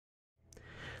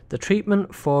The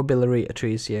treatment for biliary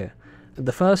atresia.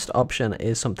 The first option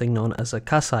is something known as a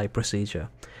Kasai procedure,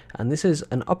 and this is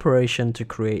an operation to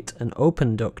create an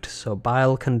open duct so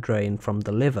bile can drain from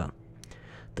the liver.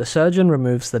 The surgeon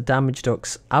removes the damaged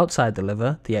ducts outside the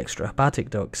liver, the extrahepatic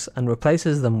ducts, and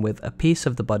replaces them with a piece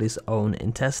of the body's own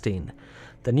intestine.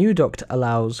 The new duct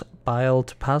allows bile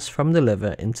to pass from the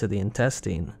liver into the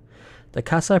intestine. The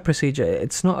Kasai procedure,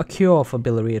 it's not a cure for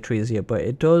biliary atresia, but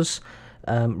it does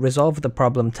resolve the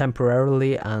problem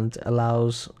temporarily and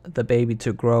allows the baby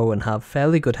to grow and have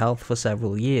fairly good health for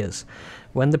several years.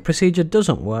 When the procedure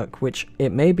doesn't work, which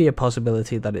it may be a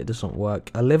possibility that it doesn't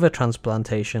work, a liver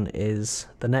transplantation is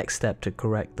the next step to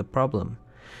correct the problem.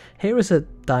 Here is a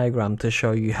diagram to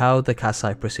show you how the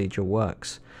Kasai procedure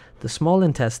works. The small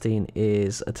intestine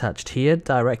is attached here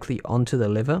directly onto the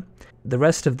liver. The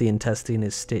rest of the intestine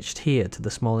is stitched here to the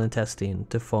small intestine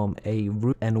to form a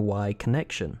root NY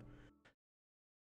connection.